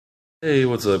Hey,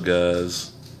 what's up,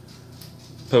 guys?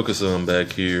 Pokesun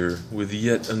back here with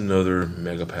yet another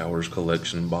Mega Powers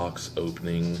Collection box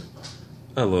opening.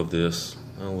 I love this.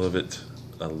 I love it.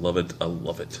 I love it. I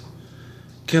love it.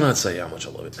 Cannot say how much I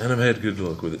love it, and I've had good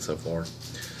luck with it so far.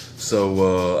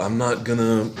 So, I'm not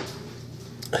gonna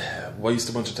waste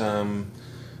a bunch of time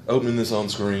opening this on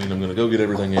screen. I'm gonna go get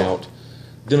everything out,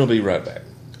 then I'll be right back.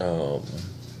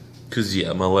 Cause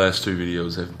yeah, my last two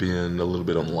videos have been a little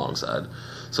bit on the long side.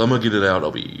 So I'm gonna get it out.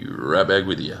 I'll be right back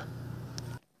with you.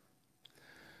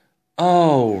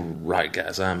 Alright,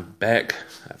 guys, I'm back.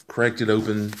 I've cracked it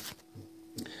open.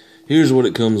 Here's what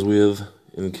it comes with,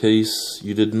 in case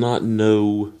you did not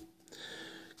know.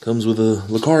 Comes with a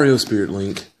Lucario Spirit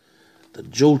Link, the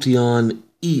Jolteon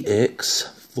EX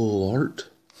Full Art,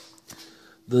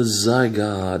 the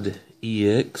Zygarde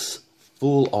EX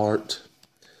Full Art,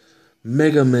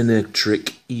 Mega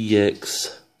Manectric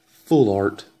EX Full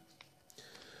Art,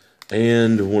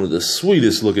 and one of the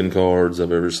sweetest looking cards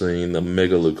I've ever seen, the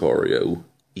Mega Lucario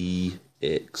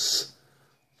EX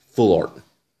Full Art.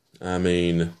 I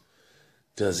mean,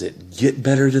 does it get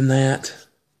better than that?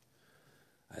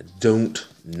 I don't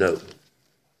know.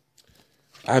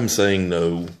 I'm saying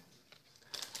no.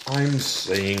 I'm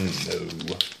saying no.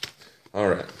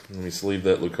 Alright, let me sleeve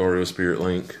that Lucario Spirit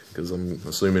Link, because I'm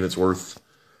assuming it's worth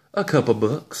a couple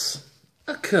bucks.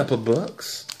 A couple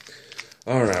bucks.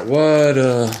 Alright, what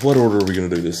order are we going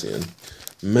to do this in?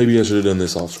 Maybe I should have done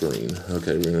this off screen.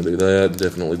 Okay, we're going to do that.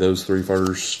 Definitely those three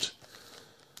first.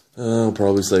 I'll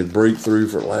probably say Breakthrough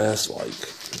for last, like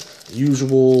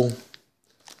usual.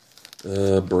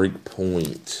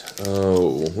 Breakpoint.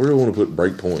 Oh, where do I want to put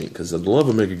Breakpoint? Because I'd love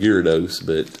to make a Gyarados,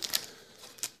 but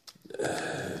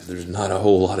there's not a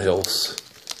whole lot else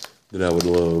that I would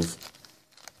love.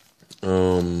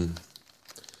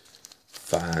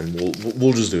 Fine,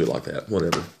 we'll just do it like that.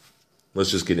 Whatever.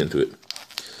 Let's just get into it.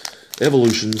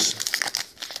 Evolutions.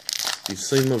 You've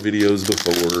seen my videos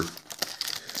before.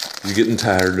 You're getting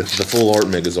tired of the full art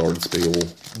Megazord spiel,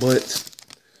 but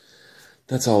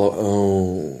that's all.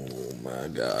 Oh my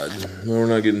God! No, we're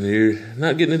not getting here.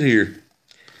 Not getting it here.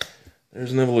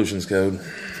 There's an evolutions code.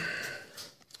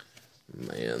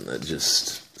 Man, that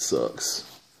just sucks.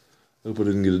 Hope I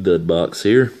didn't get a dud box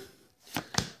here.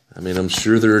 I mean, I'm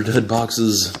sure there are dud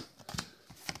boxes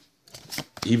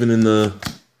even in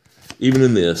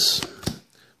this.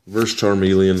 Reverse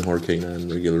Charmeleon, Arcanine,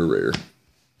 regular rare.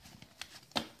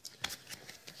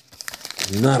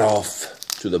 Not off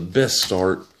to the best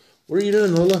start. What are you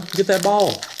doing, Lola? Get that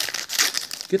ball.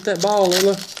 Get that ball,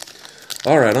 Lola.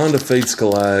 Alright, on to Fates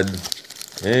Collide.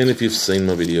 And if you've seen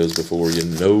my videos before, you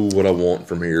know what I want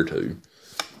from here too.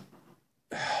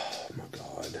 Oh my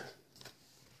God.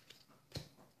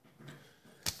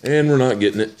 And we're not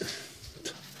getting it.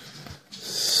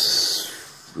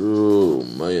 Oh,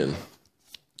 man.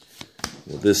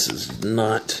 Well, this is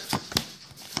not...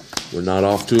 We're not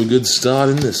off to a good start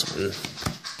in this one.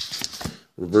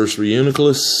 Reverse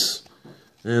Reuniclus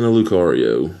and a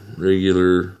Lucario.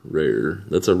 Regular, rare.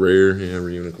 That's a rare. Yeah,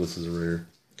 Reuniclus is a rare.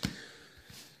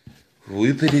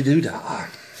 Whoopity-doo-dah.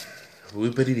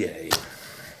 Whoopity-day.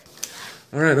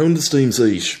 Alright, on to Steam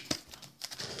Siege.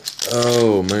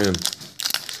 Oh, man.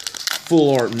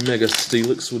 Full art Mega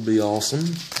Steelix would be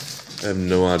awesome. I have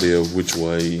no idea which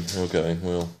way. Okay,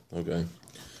 well, okay.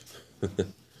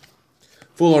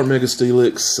 Full art Mega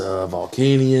Steelix,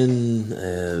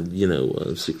 Volcanion, you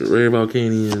know, Secret Rare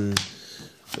Volcanion.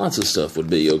 Lots of stuff would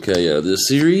be okay out of this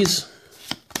series.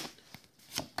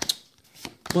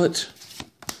 But,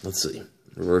 let's see.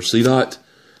 Reverse C-Dot.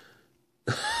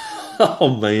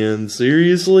 Oh man,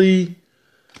 seriously?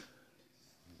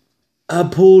 I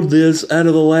pulled this out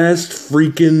of the last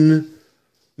freaking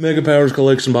Mega Powers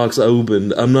Collection box I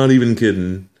opened. I'm not even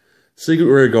kidding. Secret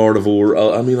Rare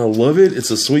Gardevoir. I mean, I love it.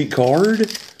 It's a sweet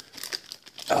card.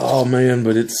 Oh man,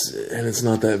 but it's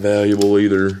not that valuable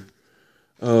either.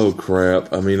 Oh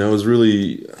crap. I mean, I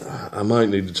might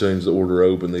need to change the order to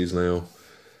open these now.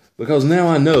 Because now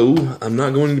I know I'm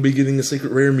not going to be getting a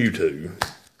Secret Rare Mewtwo.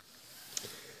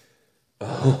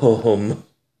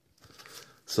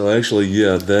 So actually,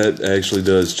 yeah, that actually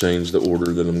does change the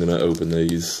order that I'm going to open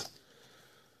these.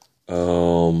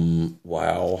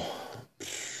 Wow.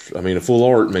 I mean, a full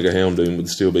art Mega Houndoom would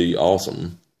still be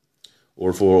awesome.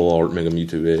 Or full art Mega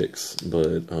Mewtwo X.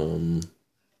 But, oh,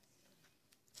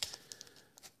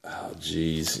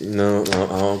 jeez. No,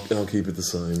 I'll keep it the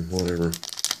same. Whatever.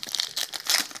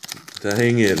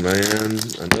 Dang it, man.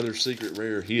 Another secret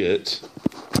rare hit.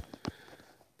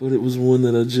 But it was one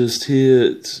that I just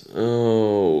hit.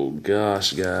 Oh,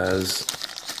 gosh, guys.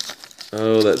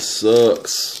 Oh, that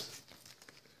sucks.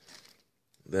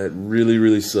 That really,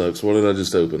 really sucks. What did I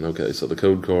just open? Okay, so the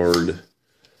code card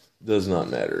does not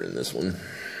matter in this one.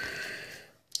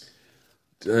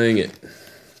 Dang it.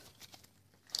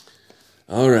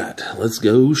 Alright, let's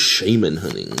go shaman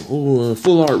hunting. Oh,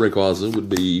 full art Rayquaza would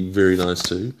be very nice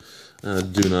too. I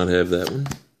do not have that one.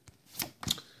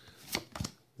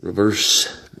 Reverse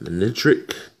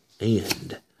Manectric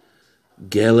and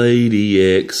Gallade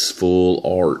EX full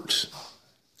art.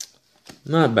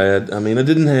 Not bad. I mean, I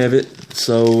didn't have it,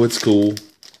 so it's cool.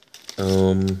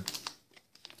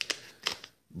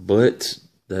 But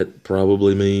that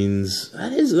probably means I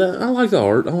like the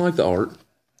art. I like the art.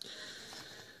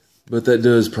 But that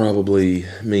does probably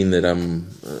mean that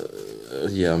I'm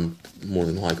more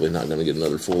than likely not going to get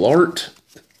another full art.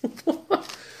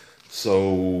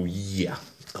 So, yeah.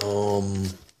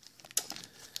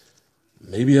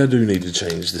 Maybe I do need to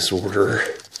change this order.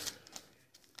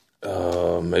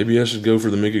 Maybe I should go for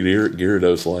the Mega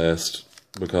Gyarados last.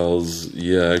 Because,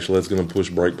 yeah, actually that's going to push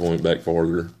Breakpoint back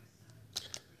farther.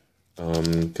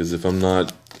 Because if I'm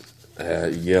not...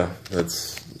 yeah,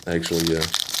 that's actually, yeah.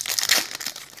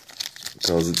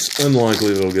 Because it's unlikely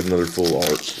that it'll get another full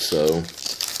art, so...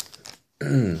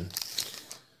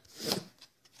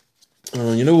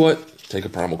 you know what? Take a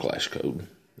Primal Clash code.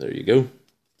 There you go.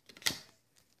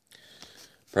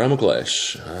 Primal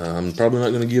Clash. I'm probably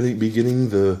not going to be getting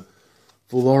the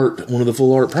full art, one of the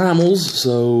full art primals,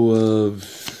 so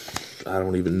I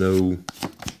don't even know.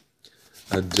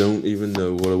 I don't even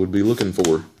know what I would be looking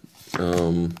for.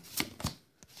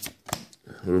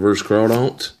 Reverse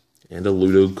Crawdaunt and a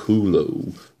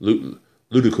Ludicolo.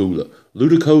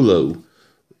 Ludicolo.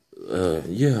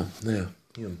 Yeah.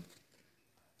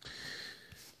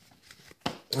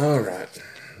 Alright.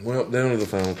 Well, down to the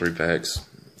final 3 packs.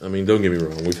 I mean, don't get me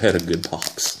wrong, we've had a good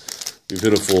box. We've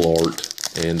hit a full art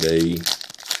and a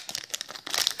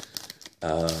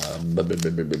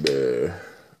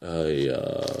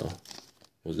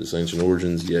was this Ancient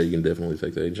Origins? Yeah, you can definitely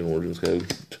take the Ancient Origins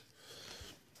code.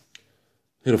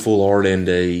 Hit a full art and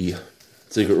a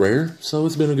secret rare, so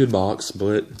it's been a good box,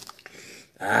 but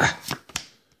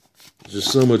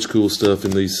just so much cool stuff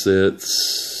in these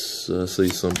sets. I see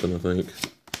something, I think.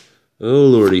 Oh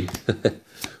lordy.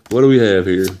 What do we have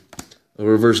here? A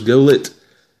reverse Golett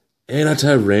and a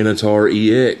Tyranitar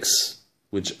EX,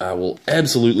 which I will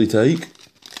absolutely take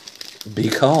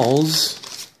because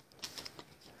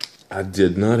I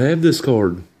did not have this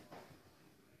card.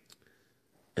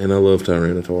 And I love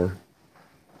Tyranitar.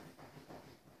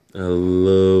 I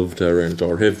love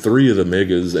Tyranitar. I have 3 of the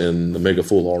Megas and the Mega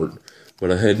Full Art, but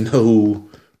I had no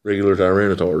regular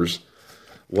Tyranitars.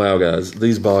 Wow, guys,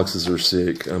 these boxes are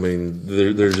sick. I mean,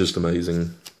 they're just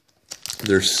amazing.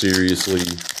 They're seriously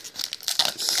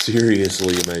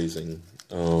amazing.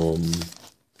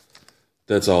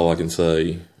 That's all I can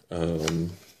say.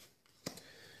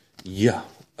 Yeah,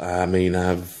 I mean,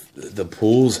 the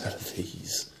pulls out of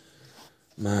these.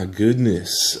 My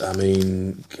goodness, I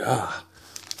mean, God.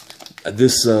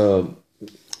 This, the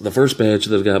first batch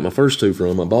that I got my first 2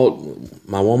 from, I bought,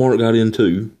 my Walmart got in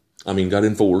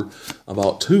 4. I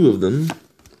bought 2 of them.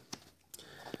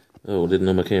 Oh, didn't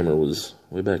know my camera was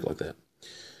way back like that.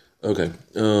 Okay,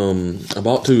 I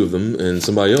bought 2 of them, and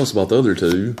somebody else bought the other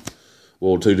 2.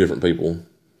 Well, 2 different people.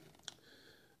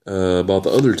 Bought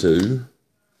the other 2.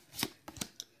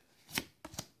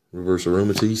 Reverse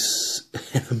Aromatisse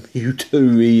and a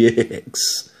Mewtwo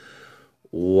EX.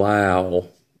 Wow.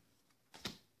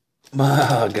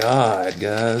 My God,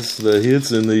 guys, the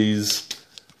hits in these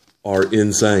are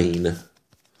insane.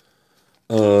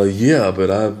 Yeah, but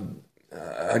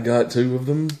I got 2 of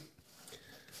them.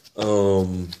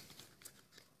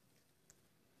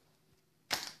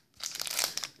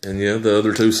 And yeah, the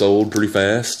other 2 sold pretty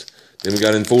fast. Then we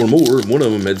got in 4 more. One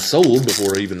of them had sold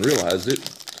before I even realized it.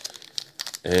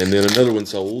 And then another one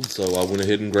sold, so I went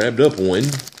ahead and grabbed up one.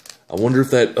 I wonder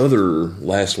if that other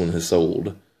last one has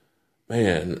sold.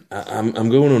 Man, I'm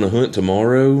going on a hunt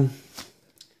tomorrow.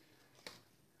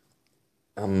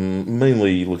 I'm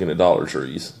mainly looking at Dollar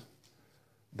Trees.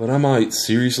 But I might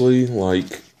seriously,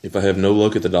 like, if I have no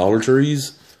luck at the Dollar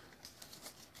Trees,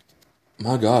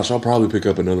 my gosh, I'll probably pick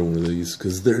up another one of these.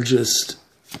 Because they're just,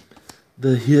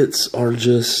 the hits are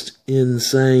just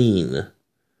insane.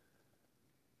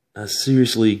 I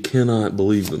seriously cannot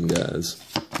believe them, guys.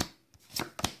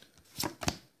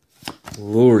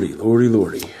 Lordy, lordy,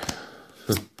 lordy.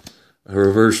 A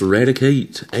reverse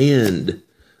Eradicate and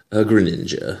a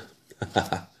Greninja.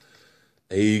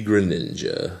 A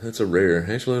Greninja. That's a rare.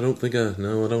 Actually, I don't think I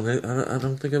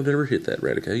don't think I've ever hit that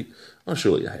Eradicate. Oh,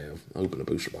 surely I have. I opened a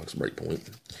booster box Breakpoint.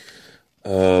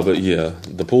 But yeah,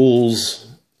 the pulls.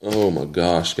 Oh my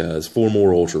gosh, guys! 4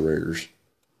 more ultra rares.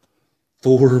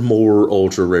 4 more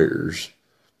ultra rares.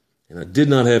 And I did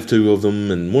not have 2 of them,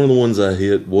 and one of the ones I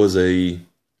hit was a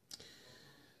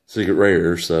secret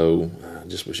rare, so I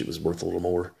just wish it was worth a little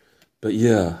more. But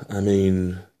yeah, I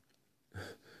mean,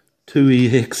 2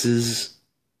 EXs,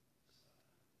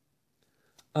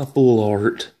 a full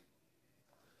art,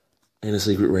 and a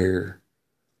secret rare.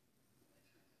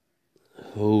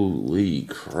 Holy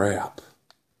crap.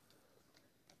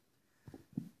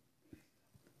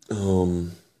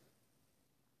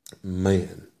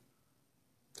 Man.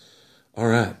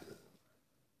 Alright.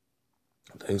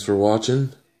 Thanks for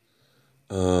watching.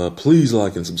 Please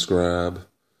like and subscribe.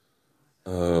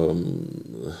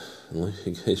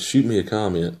 Shoot me a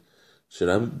comment. Should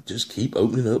I just keep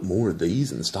opening up more of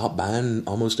these and stop buying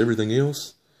almost everything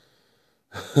else?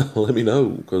 Let me know,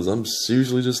 because I'm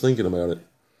seriously just thinking about it.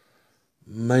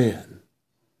 Man.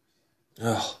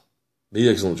 Oh, be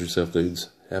excellent with yourself, dudes.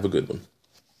 Have a good one.